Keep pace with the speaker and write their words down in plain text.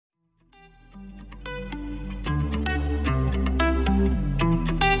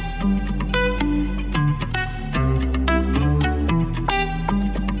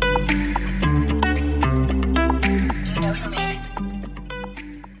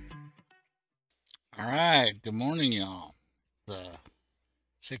All right, good morning, y'all. The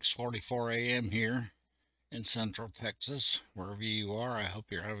 6:44 a.m. here in Central Texas. Wherever you are, I hope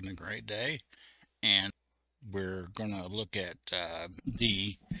you're having a great day. And we're going to look at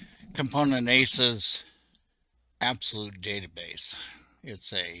the ComponentAce's absolute database.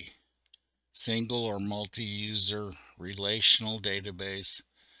 It's a single or multi-user relational database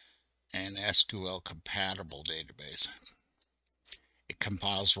and SQL compatible database. It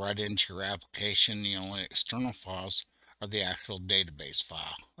compiles right into your application. The only external files are the actual database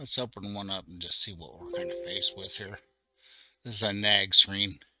file. Let's open one up and just see what we're kind of faced with here. This is a nag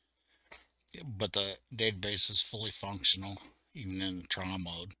screen, but the database is fully functional, even in the trial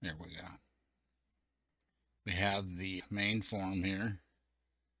mode. There we go. We have the main form here,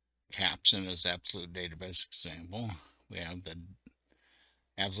 caption as absolute database example. We have the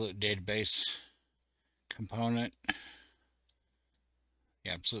absolute database component,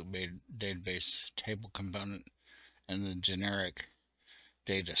 the absolute database table component, and the generic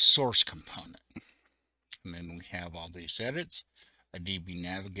data source component. And then we have all these edits, a DB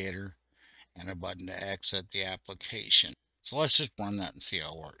navigator, and a button to exit the application. So let's just run that and see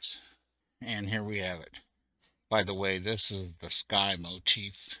how it works. And here we have it. By the way, this is the sky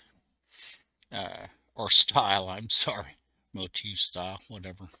motif, or style, I'm sorry, motif style,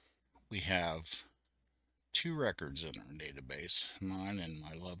 whatever. We have two records in our database, mine and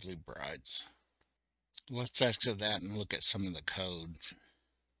my lovely bride's. Let's exit that and look at some of the code.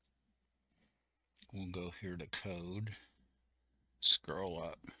 We'll go here to code, scroll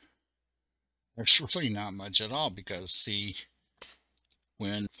up. There's really not much at all because, see,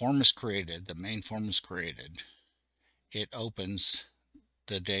 when form is created, the main form is created, it opens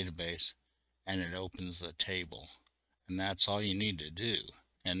the database and it opens the table, and that's all you need to do.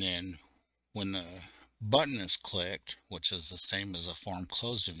 And then when the button is clicked, which is the same as a form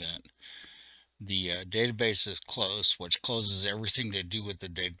close event, the database is closed, which closes everything to do with the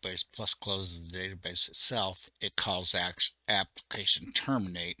database plus closes the database itself. It calls application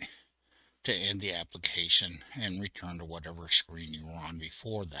terminate to end the application and return to whatever screen you were on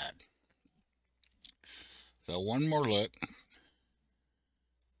before that. So one more look,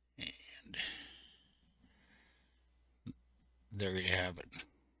 and there you have it.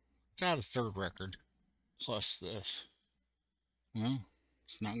 It's out of third record plus this. Well,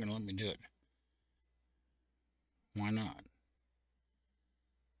 it's not going to let me do it. Why not?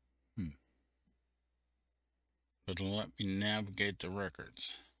 But it'll let me navigate the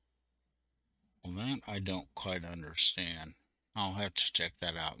records. Well, that I don't quite understand. I'll have to check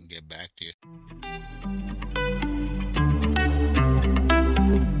that out and get back to you.